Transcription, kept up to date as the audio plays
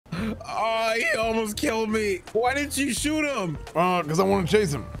Oh, he almost killed me. Why didn't you shoot him? Because I want to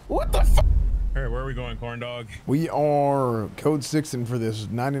chase him. What the fuck? Hey, where are we going, corn dog? We are code 6ing for this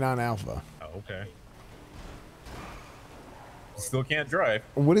 99 Alpha. Oh, okay. Still can't drive.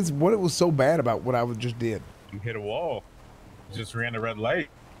 What was so bad about what I just did? You hit a wall. You just ran a red light.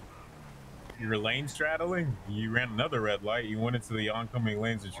 You were lane straddling. You ran another red light. You went into the oncoming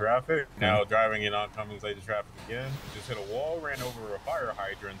lanes of traffic. Now driving in oncoming lanes of traffic again. You just hit a wall, ran over a fire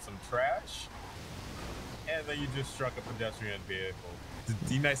hydrant, some trash, and then you just struck a pedestrian vehicle.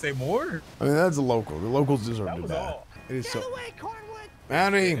 Didn't I say more? I mean, that's a local. The locals deserve that to was die. all. It is Get so. away, Cornwood!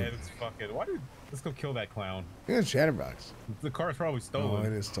 Howdy. It's fucking. Let's go kill that clown. Yeah, Chatterbox. The car's probably stolen. Oh,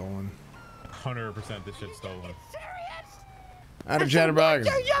 it is stolen. 100% this shit's stolen. Howdy, Chatterbox.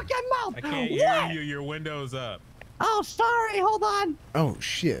 Your yucking mouth! I can't hear you. Your window's up. Oh, sorry. Hold on. Oh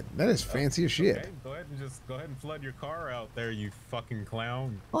shit, that is fancy as shit. Okay, go ahead and flood your car out there, you fucking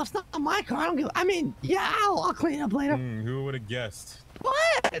clown. Well, it's not my car. I mean, yeah, I'll clean it up later. Who would have guessed?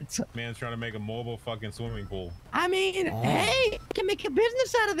 What? Man's trying to make a mobile fucking swimming pool. I mean, hey, can make a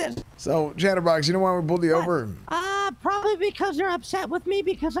business out of this. So, Chatterbox, you know why we pulled you over? Probably because they're upset with me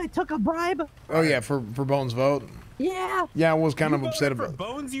because I took a bribe. Oh yeah, for Bones' vote. Yeah. Yeah, I was kind of You upset voted about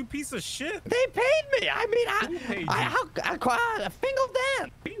for Bones, you piece of shit. They paid me. I mean, Who paid you? I Fingal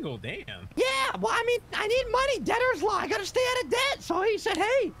Dan. Bingo Dan. Yeah, well, I mean, I need money. Debtor's law. I gotta stay out of debt. So he said,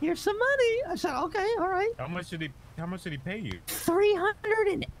 "Hey, here's some money." I said, "Okay, all right." How much did he pay you?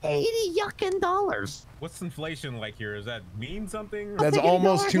 $380 yucking dollars. What's inflation like here? Does that mean something? That's taking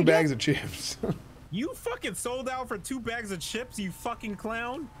almost $1 2 to bags get- of chips. You fucking sold out for 2 bags of chips, you fucking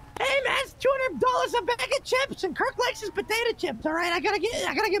clown. Hey man, it's $200 a bag of chips, and Kirk likes his potato chips. All right, I gotta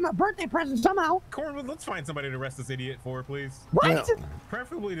get my birthday present somehow. Cornwood, let's find somebody to arrest this idiot for, please. What? Well,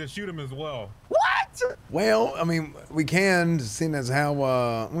 Preferably to shoot him as well. What? well, I mean, we can, seeing as how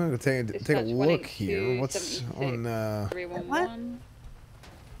I'm gonna take a look here. What's on? 311.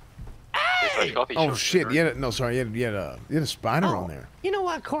 Hey! Oh shit! You had a spider on there. You know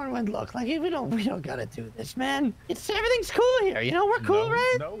what, Cornwood? Look, like we don't gotta do this, man. Everything's cool here. You know we're cool,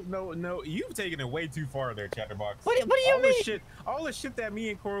 right? No. You've taken it way too far there, Chatterbox. What do you mean? All the shit that me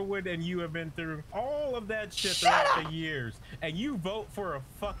and Cornwood and you have been through, all of that shit Shut throughout up! the years, and you vote for a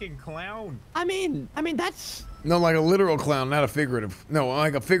fucking clown. I mean that's. No, like a literal clown, not a figurative. No,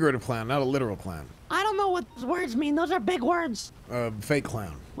 like a figurative clown, not a literal clown. I don't know what those words mean. Those are big words. Fake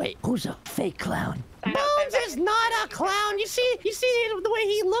clown. Wait, who's a fake clown? Bones is not a clown. You see the way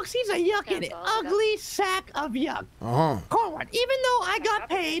he looks? He's a yucking ugly sack of yuck. Cornwood, even though I got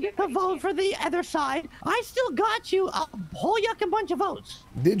paid to vote for the other side, I still got you a whole yucking bunch of votes.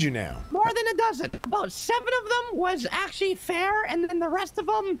 Did you now? More than a dozen. About 7 of them was actually fair, and then the rest of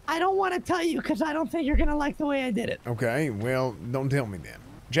them, I don't want to tell you because I don't think you're gonna like the way I did it. Okay, well, don't tell me then.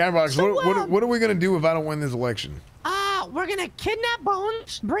 Chatterbox, So, what are we gonna do if I don't win this election? We're gonna kidnap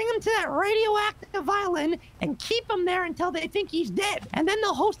Bones, bring him to that radioactive island, and keep him there until they think he's dead. And then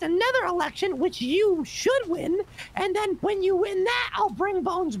they'll host another election, which you should win. And then when you win that, I'll bring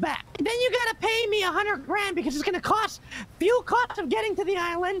Bones back. And then you gotta pay me $100 grand because it's gonna cost fuel cost of getting to the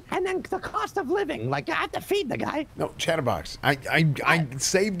island, and then the cost of living. Like I have to feed the guy. No, Chatterbox. I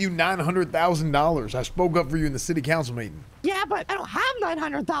saved you $900,000. I spoke up for you in the city council meeting. Yeah, but I don't have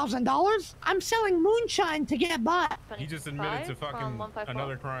 $900,000. I'm selling moonshine to get by. He just admitted to fucking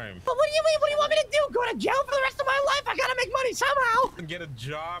another crime. But what do you mean? What do you want me to do? Go to jail for the rest of my life? I gotta make money somehow. Get a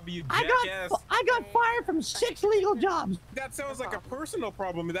job, you I jackass. got fired from 6 legal jobs. That sounds like a personal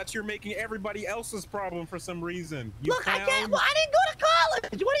problem. That you're making everybody else's problem for some reason. You Look, clown. I didn't go to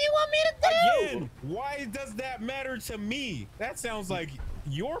college. What do you want me to do? Again, why does that matter to me? That sounds like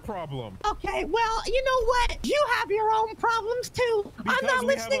your problem. Okay, well, you know what? You have your own problems too. Because I'm not we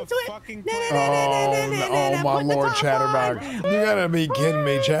listening have to a it. fucking Oh my lord, Chatterbox. You gotta be kidding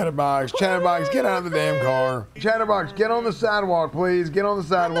me, Chatterbox. Chatterbox, get out of the damn car. Chatterbox, get on the sidewalk, please. Get on the I'm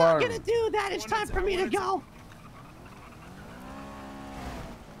sidewalk. not gonna do that. It's time for me to go.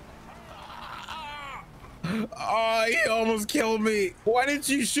 Oh, he almost killed me. Why didn't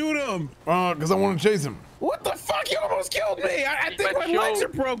you shoot him? Because I want to chase him. What the fuck? You almost killed me. I think my legs are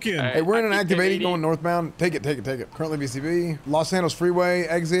broken. Hey, we're in an active 80 going northbound. Take it. Currently VCB. Los Santos Freeway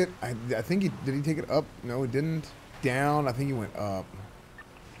exit. I think did he take it up? No, he didn't. Down. I think he went up.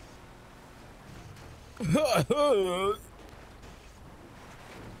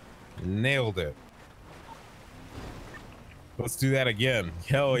 Nailed it. Let's do that again.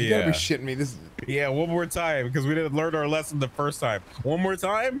 Hell You yeah. gotta be shitting me. This. Yeah, one more time because we didn't learn our lesson the first time. One more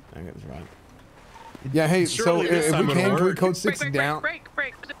time? I think that's right. Yeah, hey, Surely so this if time we it'll can we work. code 6 down? Break.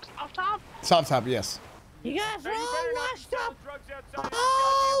 Off top. Top, yes. You guys are all washed up.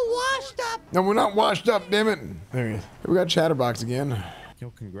 All No, we're not washed up, damn it. There he is. We got Chatterbox again. Yo,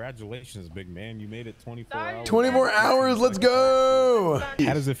 congratulations, big man. You made it 24 hours. 24 hours, let's go.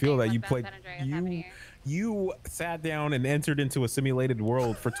 How does it feel that you played, you sat down and entered into a simulated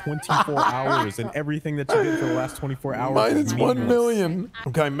world for 24 hours and everything that you did for the last 24 hours Minus 1 million.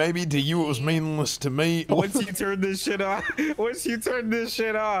 Okay, maybe to you it was meaninless, to me. Once you turn this shit off,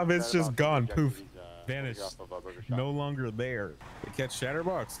 it's just gone, poof. Vanished. No longer there. They catch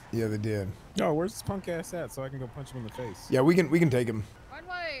Chatterbox. Yeah, they did. Oh, where's this punk ass at so I can go punch him in the face? Yeah, we can take him.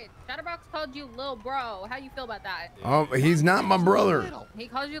 Cornwood, Chatterbox called you little bro. How you feel about that? Oh, he's not my brother. He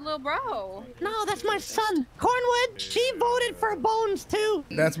called you little bro. No, that's my son. Cornwood, she voted for Bones too.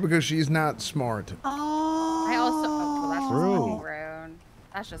 That's because she's not smart. Oh. I also. Oh, that's just Rude. rude.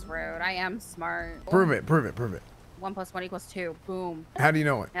 That's just rude. I am smart. Prove it. 1 + 1 = 2. Boom. How do you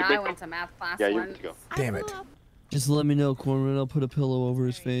know it? Yeah, I went to math class once. Damn it. Just let me know, Cornwood. I'll put a pillow over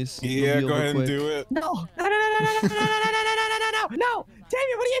his face. Yeah, go ahead and do it. No. No.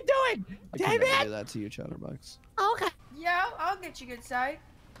 Damien, what are you doing? I can never do Damien. that to you, Chatterbox. Okay. Yeah, I'll get you good side.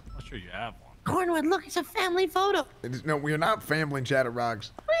 I'm sure you have one. Cornwood, look, it's a family photo. No, we are not family,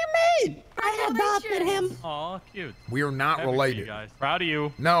 Chatterbox. What do you mean? I adopted him. Aw, cute. We are not Happy for you related. guys. Proud of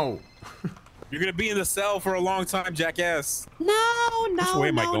you. No. You're gonna be in the cell for a long time, jackass. No, Which way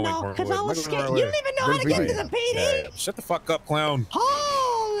am I going, no, because I Cornwood? was Am I going scared. the You right don't even know how to get into the PD. Yeah. Shut the fuck up, clown.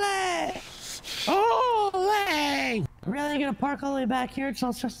 Holy! Really gonna park all the way back here? It's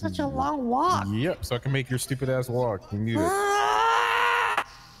just such a long walk. Yep, so I can make your stupid ass walk. You can do it. Ah!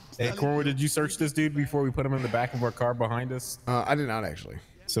 Hey, Cornwood, did you search this dude before we put him in the back of our car behind us? I did not actually.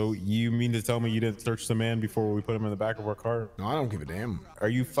 So you mean to tell me you didn't search the man before we put him in the back of our car? No, I don't give a damn. Are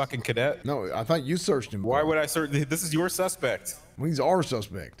you fucking cadet? No, I thought you searched him. Why would I search? This is your suspect. Well, he's our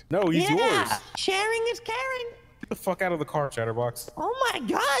suspect. No, he's yours. Sharing is caring. Get the fuck out of the car, Chatterbox. Oh my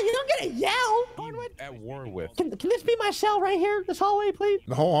God! You don't get to yell. At war with. Can this be my cell right here? This hallway, please.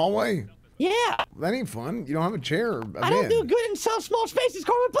 The whole hallway? Yeah. That ain't fun. You don't have a chair or a I don't do good in small spaces.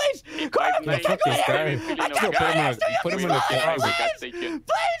 Cornwood, please. Cornwood, Man, fuck this guy. Put him in the closet. Please,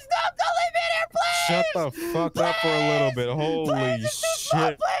 stop. Don't leave me in here, please. Shut the fuck up for a little bit. Holy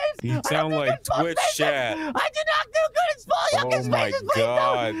shit. You sound like Twitch chat. I do not do good in small yucca Oh my spaces. Please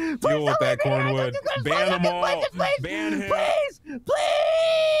God. don't. Deal with that, Please don't leave me Cornwood. here. I don't do good in Ban small them yucca all. spaces, please. Ban him. Please.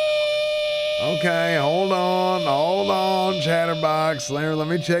 Okay, hold on, Chatterbox. Let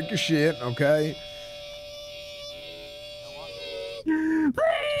me check your shit, okay?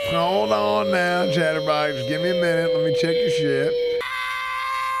 Hold on now, Chatterbox. Give me a minute. Let me check your shit.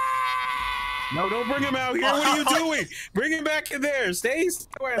 No, don't bring him out here. What are you doing? Bring him back in there. Stay.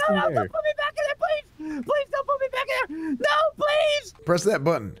 No, don't put me back in there, please. Please don't put me back in there. No, please. Press that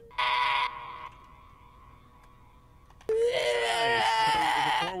button.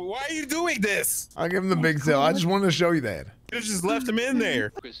 Why are you doing this? I'll give him the big cell. I just wanted to show you that. You just left him in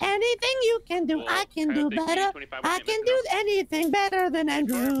there. Anything you can do, I can do better. I can do anything better than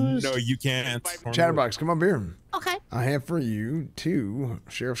Andrews. No, you can't. Chatterbox, come up here. Okay. I have for you 2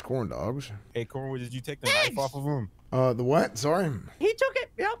 sheriff's corn dogs. Hey, Cornwood, did you take the knife off of him? The what? Sorry. He took it.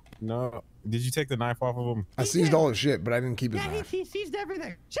 Yep. No. Did you take the knife off of him? I seized all his shit, but I didn't keep his Yeah, knife. he seized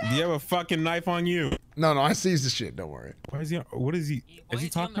everything. Do you have a fucking knife on you? No, I seized his shit. Don't worry. Why is he? What is he? Is he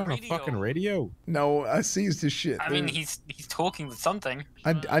talking on a fucking radio? No, I seized his shit. I mean, he's talking with something.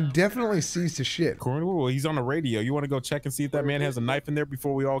 I definitely seized his shit. Cornwood, well, he's on the radio. You want to go check and see if that man has a knife in there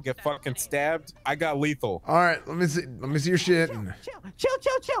before we all get fucking stabbed? I got lethal. All right, let me see your shit. Chill.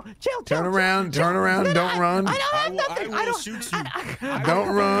 Turn around. Don't run. I will shoot you. Don't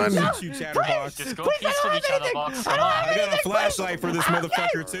run. I will shoot you, Chatterbox. Just go peacefully, Chatterbox. Come on. I got a flashlight for this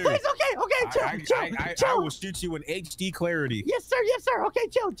motherfucker too. Please, okay, I will shoot you in HD clarity. Yes, sir. Okay,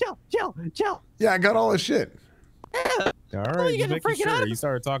 chill. Yeah, I got all his shit. All right, you just getting making freaking sure. out? You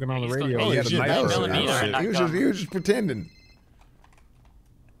started talking on the He's radio. got- He had a Shit, knife. that was- on millimeter him. and he was just pretending.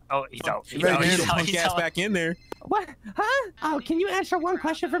 Oh, he's out. You better get your punk ass back in there. What? Huh? Oh, can you answer one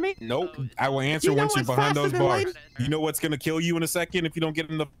question for me? Nope. I will answer You know once you're what's behind those faster than bars. light? You know what's gonna kill you in a second if you don't get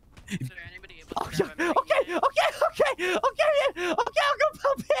in the. Okay, I'll go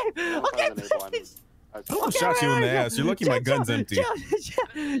pump in. Okay, please. I shot you in the ass. You're lucky my gun's empty. Chill.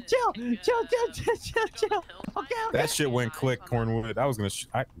 Okay. That shit went click, Cornwood. I was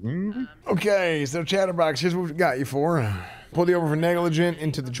gonna. Okay, so Chatterbox, here's what we got you for. Pulled you over for negligent,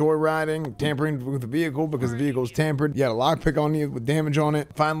 into the joyriding, tampering with the vehicle because the vehicle is tampered. You had a lockpick on you with damage on it.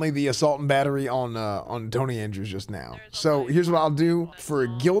 Finally, the assault and battery on Tony Andrews just now. So here's what I'll do. For a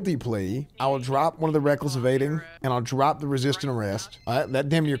guilty plea, I will drop one of the reckless evading, and I'll drop the resistant arrest. That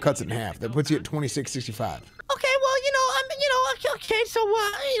damn near cuts it in half. That puts you at 2665. Okay, well, okay. So,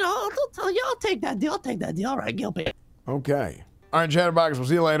 I'll tell you, I'll take that deal. I'll take that deal. All right, Gilpy. Okay. All right, Chatterbox. We'll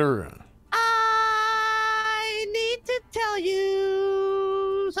see you later. I need to tell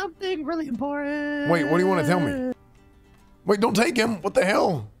you something really important. Wait, what do you want to tell me? Wait, don't take him. What the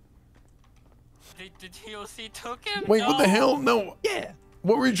hell? The TOC took him? Wait, what the hell? No. Yeah.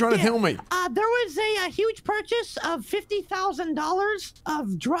 What were you trying to tell me? There was a huge purchase of $50,000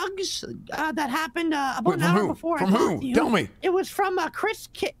 of drugs that happened about an hour before. From who? Tell me. It was from Chris.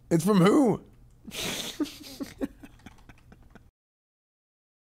 It's from who?